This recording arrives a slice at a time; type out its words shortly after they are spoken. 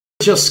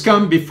Just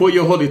come before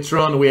your holy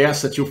throne. We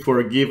ask that you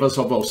forgive us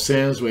of all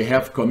sins we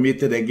have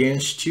committed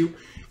against you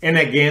and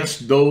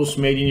against those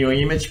made in your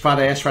image.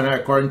 Father, I ask right now,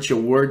 according to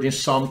your word in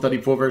Psalm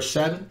 34, verse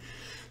 7,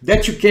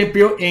 that you camp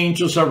your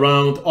angels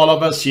around all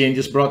of us here in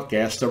this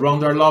broadcast,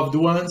 around our loved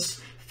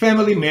ones,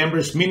 family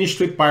members,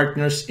 ministry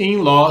partners,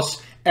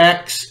 in-laws,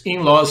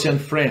 ex-in-laws, and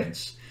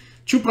friends,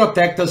 to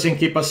protect us and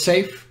keep us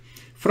safe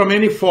from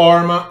any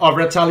form of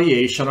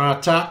retaliation or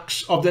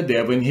attacks of the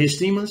devil and his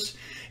demons.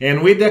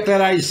 And we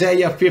declare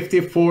Isaiah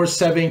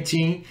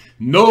 54:17,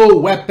 no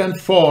weapon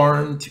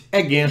formed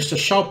against us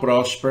shall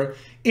prosper.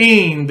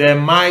 In the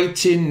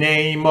mighty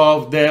name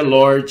of the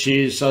Lord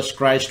Jesus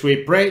Christ, we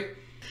pray.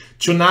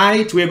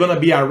 Tonight, we're going to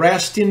be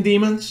arresting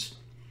demons.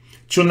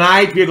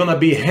 Tonight, we're going to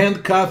be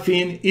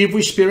handcuffing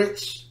evil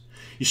spirits,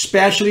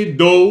 especially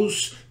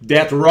those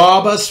that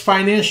rob us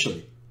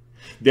financially.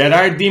 There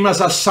are demons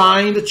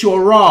assigned to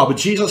rob.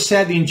 Jesus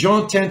said in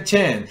John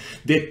 10:10,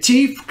 the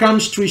thief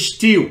comes to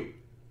steal,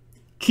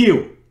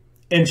 kill,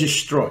 and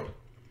destroy.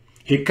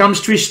 He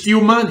comes to steal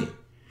money.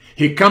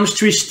 He comes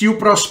to steal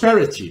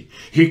prosperity.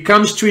 He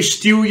comes to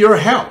steal your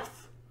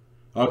health.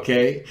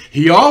 Okay?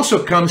 He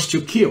also comes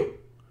to kill.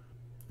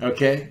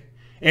 Okay?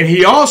 And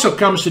he also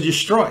comes to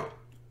destroy.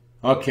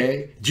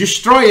 Okay?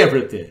 Destroy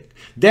everything.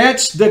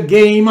 That's the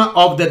game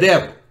of the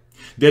devil.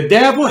 The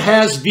devil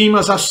has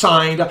demons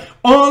assigned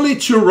only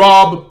to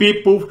rob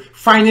people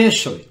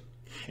financially.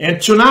 And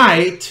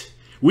tonight,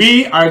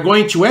 we are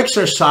going to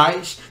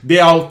exercise the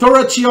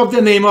authority of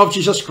the name of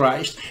Jesus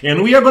Christ,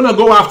 and we are going to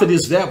go after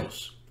these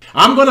devils.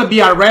 I'm going to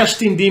be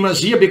arresting demons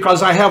here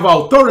because I have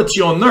authority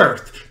on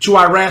earth to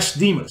arrest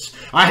demons.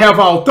 I have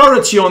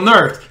authority on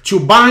earth to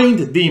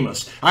bind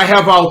demons. I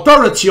have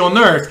authority on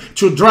earth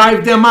to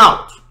drive them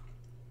out.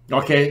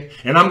 Okay?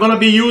 And I'm going to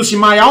be using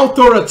my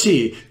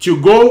authority to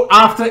go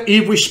after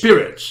evil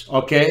spirits.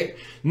 Okay?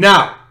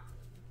 Now,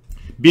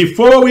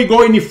 before we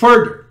go any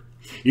further,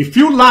 if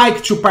you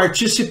like to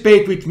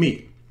participate with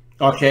me,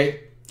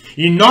 okay,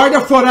 in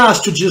order for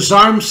us to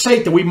disarm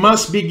Satan, we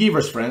must be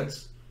givers,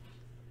 friends.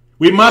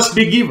 We must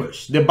be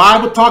givers. The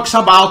Bible talks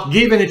about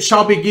give and it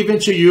shall be given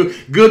to you,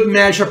 good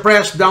measure,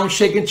 pressed down,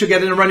 shaken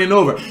together and running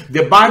over.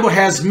 The Bible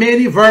has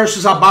many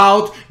verses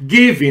about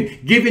giving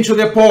to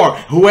the poor.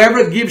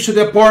 Whoever gives to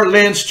the poor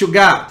lends to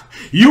God.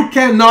 You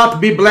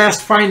cannot be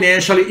blessed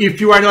financially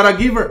if you are not a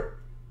giver.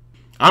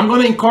 I'm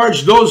going to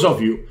encourage those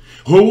of you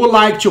who would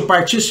like to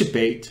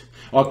participate.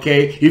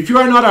 Okay, if you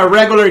are not a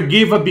regular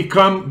giver,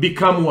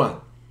 become one.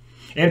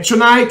 And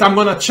tonight, I'm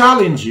going to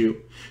challenge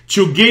you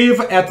to give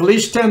at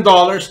least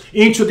 $10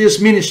 into this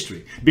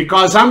ministry,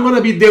 because I'm going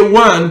to be the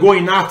one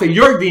going after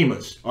your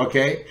demons.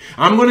 Okay,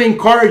 I'm going to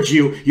encourage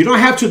you. You don't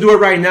have to do it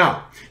right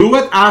now. Do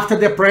it after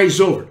the prayer is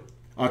over.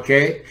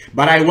 Okay,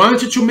 but I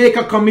want you to make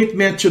a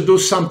commitment to do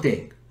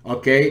something.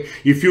 Okay,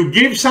 if you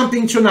give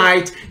something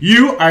tonight,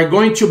 you are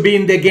going to be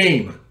in the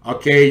game.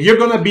 Okay, you're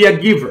going to be a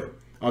giver.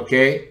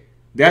 Okay.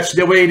 That's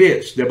the way it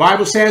is. The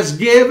Bible says,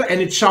 give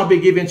and it shall be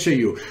given to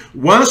you.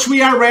 Once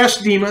we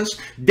arrest demons,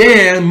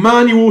 then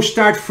money will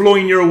start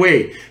flowing your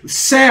way.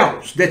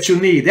 Sales that you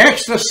need,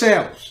 extra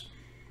sales.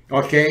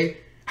 Okay?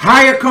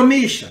 Higher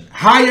commission,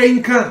 higher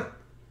income.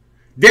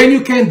 Then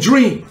you can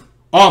dream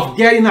of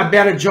getting a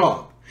better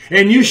job.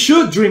 And you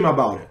should dream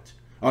about it.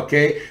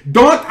 Okay?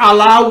 Don't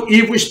allow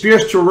evil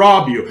spirits to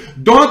rob you.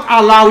 Don't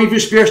allow evil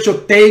spirits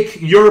to take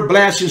your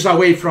blessings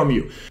away from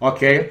you.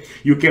 Okay?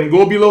 You can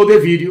go below the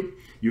video.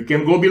 You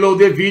can go below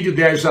the video.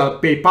 There's a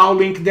PayPal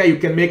link there. You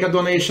can make a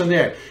donation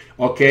there.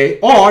 Okay?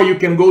 Or you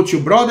can go to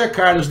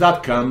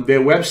brothercarlos.com, the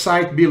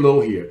website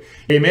below here.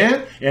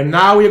 Amen? And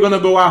now we're going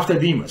to go after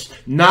demons.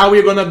 Now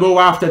we're going to go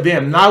after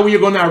them. Now we're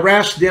going to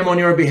arrest them on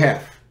your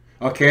behalf.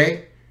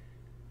 Okay?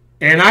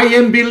 And I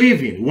am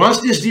believing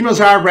once these demons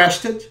are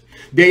arrested,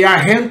 they are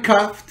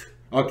handcuffed.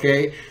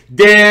 Okay?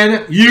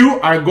 Then you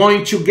are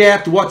going to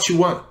get what you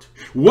want.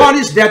 What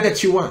is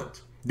that you want?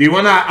 Do you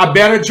want a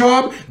better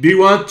job? Do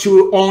you want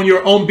to own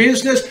your own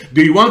business?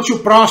 Do you want to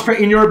prosper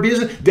in your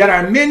business? There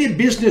are many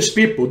business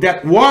people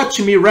that watch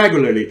me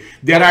regularly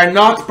that are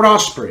not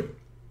prospering.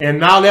 And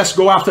now let's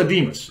go after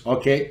demons,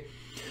 okay?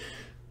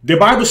 The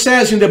Bible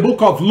says in the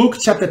book of Luke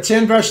chapter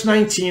 10 verse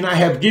 19, I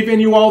have given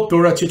you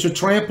authority to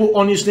trample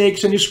on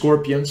snakes and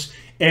scorpions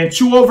and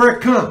to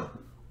overcome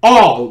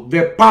all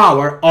the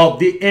power of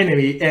the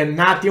enemy, and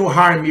nothing will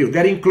harm you.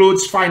 That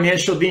includes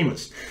financial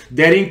demons.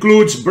 That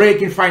includes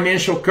breaking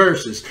financial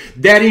curses.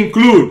 That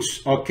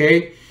includes,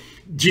 okay,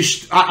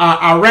 just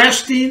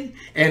arresting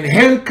and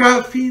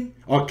handcuffing,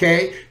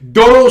 okay,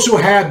 those who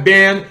have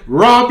been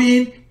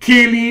robbing,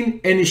 killing,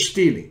 and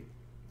stealing.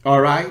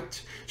 All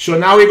right? So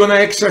now we're going to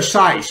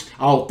exercise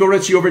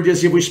authority over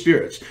these evil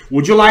spirits.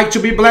 Would you like to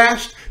be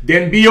blessed?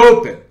 Then be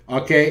open,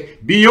 okay?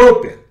 Be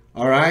open,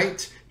 all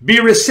right?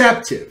 Be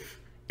receptive.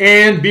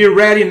 And be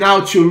ready now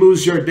to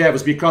lose your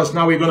devils, because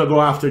now we're going to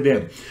go after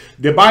them.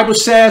 The Bible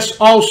says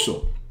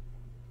also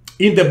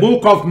in the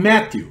book of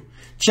Matthew,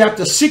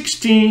 chapter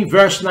 16,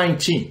 verse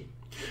 19,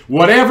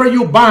 whatever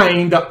you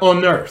bind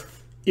on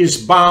earth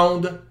is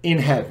bound in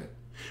heaven.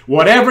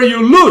 Whatever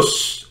you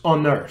loose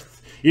on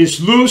earth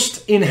is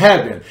loosed in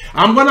heaven.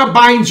 I'm going to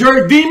bind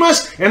your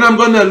demons, and I'm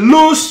going to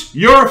loose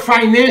your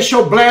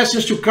financial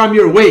blessings to come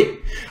your way.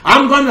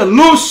 I'm going to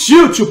loose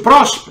you to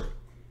prosper.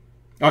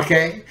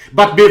 Okay?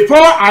 But before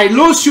I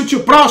loose you to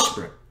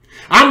prosper,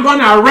 I'm going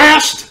to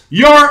arrest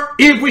your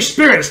evil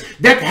spirits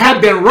that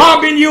have been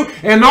robbing you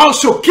and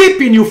also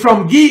keeping you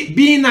from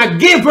being a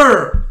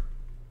giver.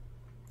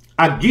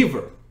 A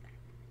giver.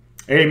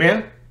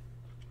 Amen?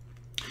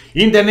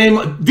 In the name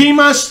of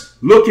demons,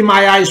 look in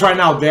my eyes right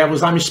now,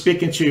 devils. I'm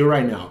speaking to you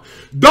right now.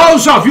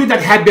 Those of you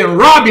that have been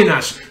robbing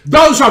us,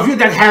 those of you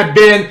that have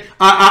been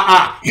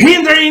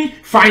hindering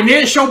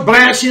financial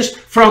blessings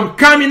from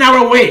coming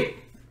our way,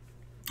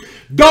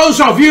 those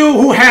of you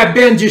who have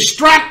been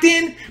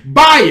distracting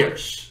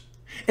buyers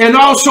and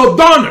also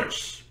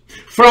donors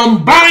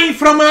from buying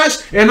from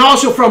us and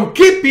also from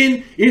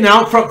keeping,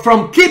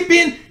 from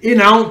keeping,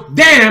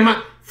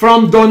 them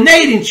from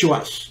donating to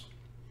us.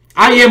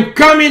 I am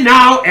coming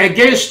now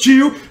against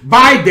you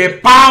by the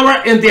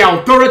power and the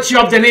authority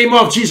of the name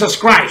of Jesus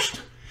Christ.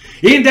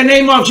 In the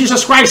name of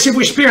Jesus Christ,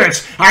 evil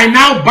spirits, I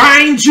now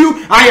bind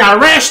you, I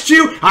arrest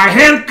you, I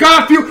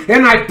handcuff you,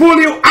 and I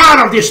pull you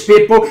out of these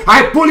people.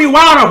 I pull you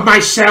out of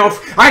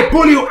myself. I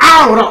pull you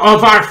out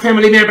of our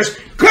family members.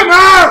 Come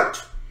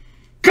out!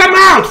 Come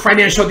out,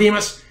 financial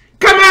demons.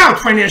 Come out,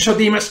 financial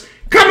demons.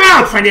 Come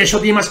out, financial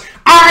demons.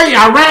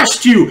 I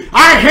arrest you.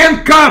 I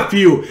handcuff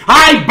you.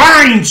 I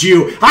bind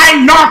you.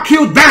 I knock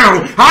you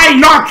down. I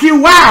knock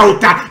you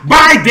out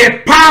by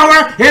the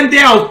power and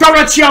the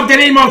authority of the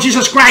name of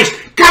Jesus Christ.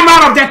 Come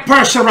out of that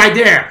person right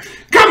there.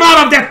 Come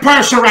out of that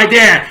person right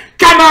there.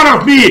 Come out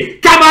of me.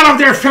 Come out of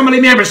their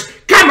family members.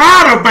 Come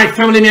out of my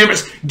family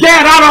members.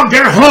 Get out of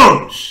their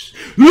homes.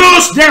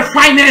 Lose their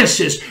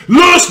finances,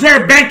 lose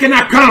their banking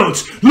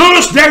accounts,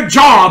 lose their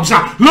jobs,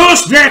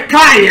 lose their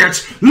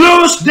clients,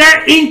 lose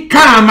their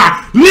income.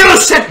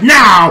 Lose it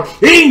now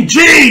in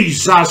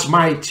Jesus'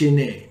 mighty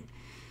name.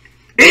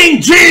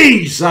 In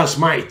Jesus'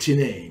 mighty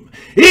name.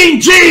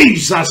 In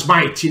Jesus'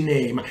 mighty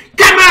name.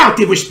 Come out,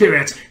 evil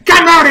spirits.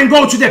 Come out and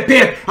go to the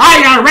pit.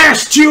 I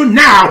arrest you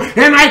now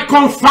and I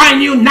confine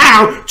you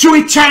now to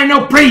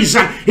eternal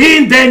prison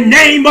in the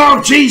name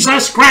of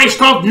Jesus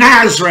Christ of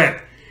Nazareth.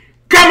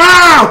 Come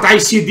out! I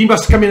see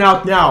demons coming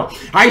out now.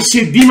 I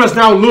see demons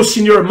now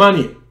losing your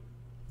money.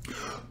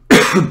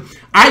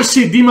 I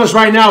see demons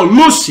right now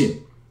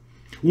losing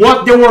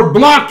what they were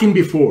blocking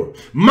before.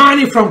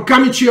 Money from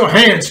coming to your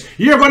hands.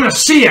 You're going to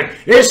see it.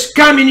 It's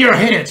coming in your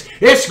hands.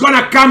 It's going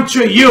to come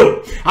to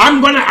you.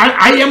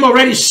 I am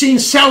already seeing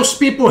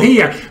salespeople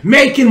here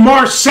making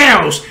more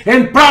sales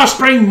and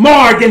prospering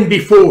more than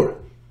before.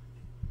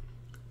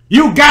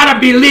 You got to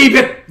believe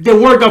it, the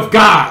word of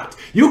God.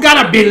 You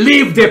got to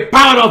believe the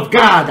power of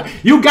God.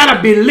 You got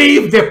to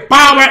believe the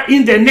power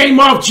in the name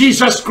of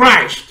Jesus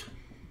Christ.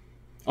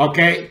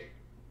 Okay?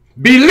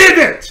 Believe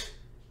it.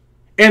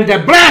 And the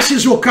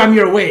blessings will come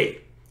your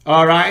way.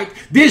 All right?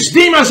 These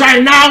demons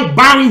are now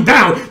bowing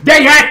down.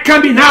 They are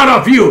coming out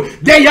of you.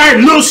 They are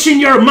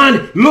losing your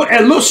money.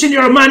 Losing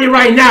your money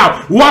right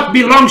now. What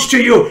belongs to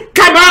you?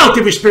 Come out,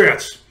 evil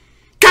spirits.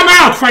 Come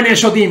out,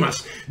 financial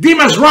demons.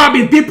 Demons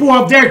robbing people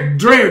of their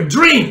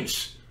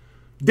dreams,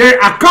 their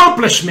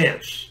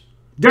accomplishments,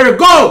 their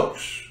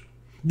goals,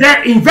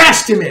 their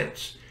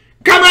investments.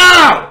 Come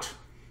out!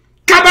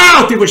 Come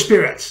out, evil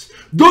spirits.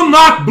 Do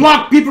not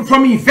block people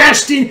from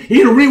investing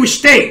in real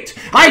estate.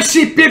 I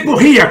see people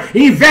here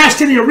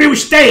investing in real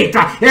estate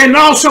and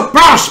also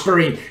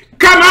prospering.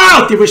 Come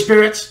out, evil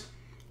spirits.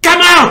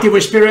 Come out, evil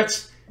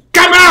spirits.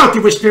 Come out,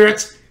 evil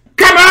spirits.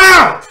 Come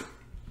out!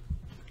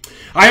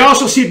 I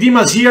also see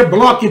demons here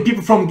blocking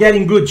people from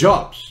getting good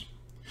jobs,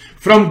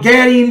 from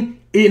getting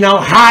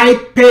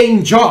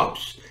high-paying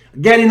jobs,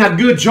 getting a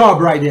good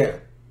job right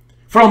there,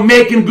 from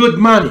making good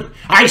money.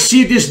 I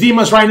see these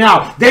demons right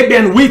now. They've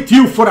been with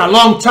you for a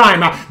long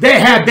time. They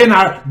have been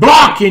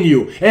blocking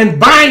you and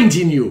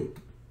binding you.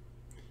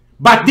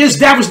 But these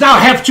devils now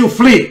have to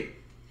flee.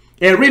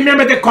 And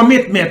remember the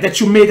commitment that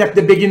you made at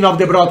the beginning of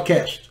the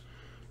broadcast.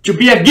 To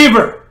be a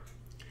giver.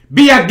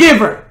 Be a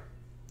giver.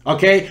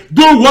 Okay?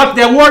 Do what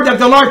the word of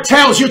the Lord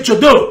tells you to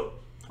do.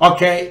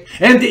 Okay,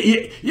 and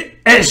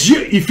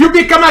if you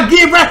become a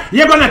giver,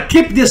 you're going to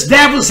keep these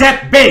devils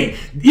at bay.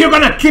 You're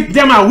going to keep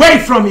them away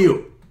from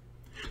you.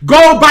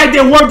 Go by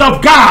the word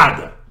of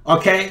God.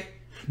 Okay,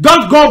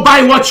 don't go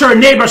by what your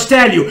neighbors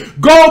tell you.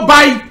 Go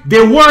by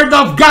the word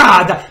of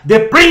God,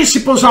 the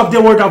principles of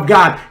the word of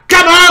God.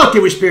 Come out,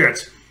 evil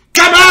spirits.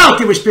 Come out,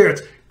 evil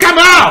spirits. Come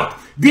out.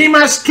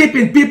 Demons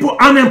keeping people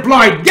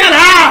unemployed. Get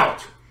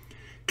out.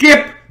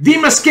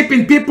 Demons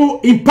keeping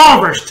people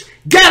impoverished.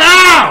 Get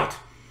out.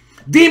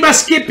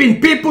 Demons keeping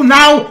people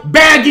now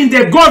begging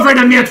the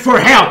government for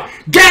help.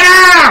 Get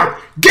out!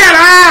 Get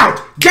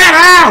out! Get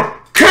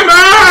out! Come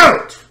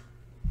out!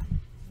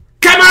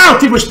 Come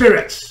out, evil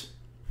spirits!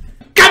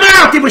 Come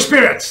out, evil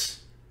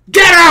spirits!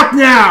 Get out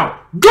now!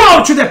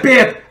 Go to the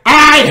pit!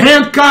 I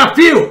handcuff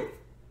you!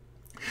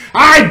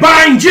 I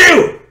bind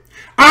you!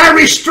 I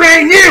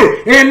restrain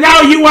you! And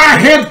now you are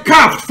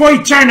handcuffed for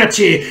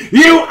eternity!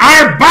 You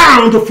are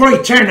bound for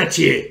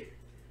eternity!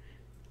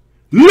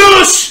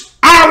 lose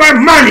our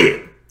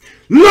money,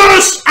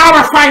 lose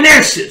our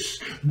finances.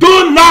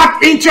 Do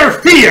not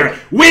interfere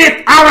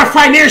with our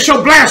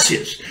financial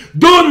blessings.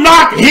 Do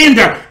not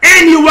hinder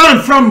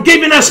anyone from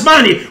giving us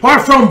money or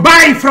from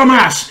buying from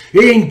us.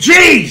 In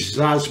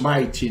Jesus'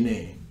 mighty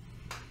name.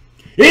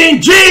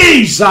 In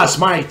Jesus'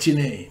 mighty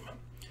name.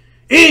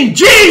 In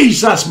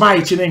Jesus'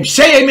 mighty name.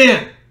 Say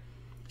amen.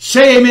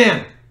 Say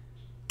amen.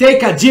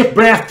 Take a deep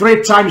breath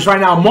 3 times right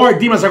now. More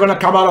demons are going to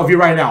come out of you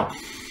right now.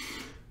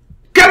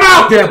 Come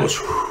out, devils.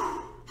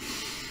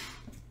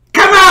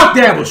 Come out,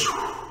 devils.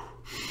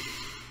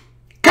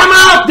 Come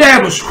out,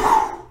 devils.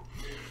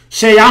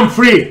 Say, I'm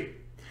free.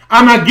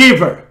 I'm a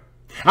giver.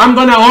 I'm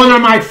going to honor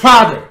my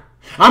Father.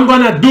 I'm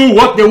going to do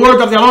what the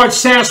word of the Lord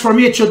says for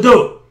me to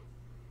do.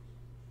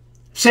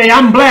 Say,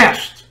 I'm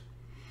blessed.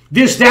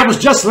 These devils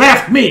just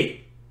left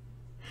me.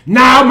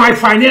 Now my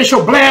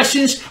financial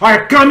blessings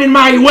are coming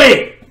my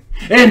way.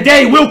 And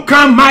they will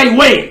come my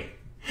way.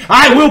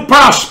 I will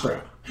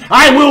prosper.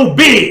 I will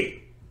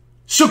be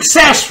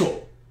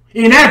successful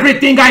in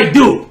everything I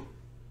do.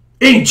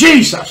 In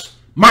Jesus'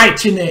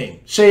 mighty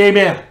name. Say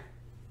amen.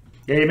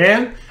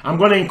 Amen. I'm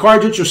going to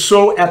encourage you to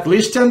sow at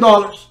least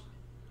 $10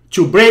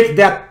 to break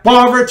that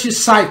poverty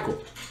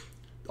cycle.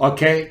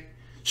 Okay?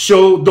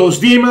 So those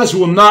demons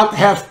will not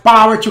have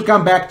power to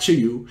come back to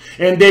you,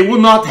 and they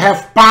will not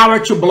have power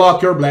to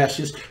block your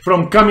blessings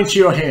from coming to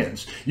your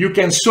hands. You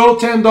can sow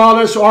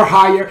 $10 or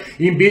higher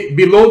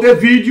below the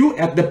video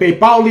at the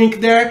PayPal link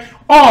there,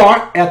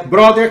 or at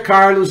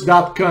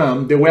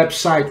brothercarlos.com, the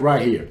website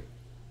right here.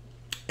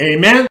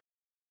 Amen.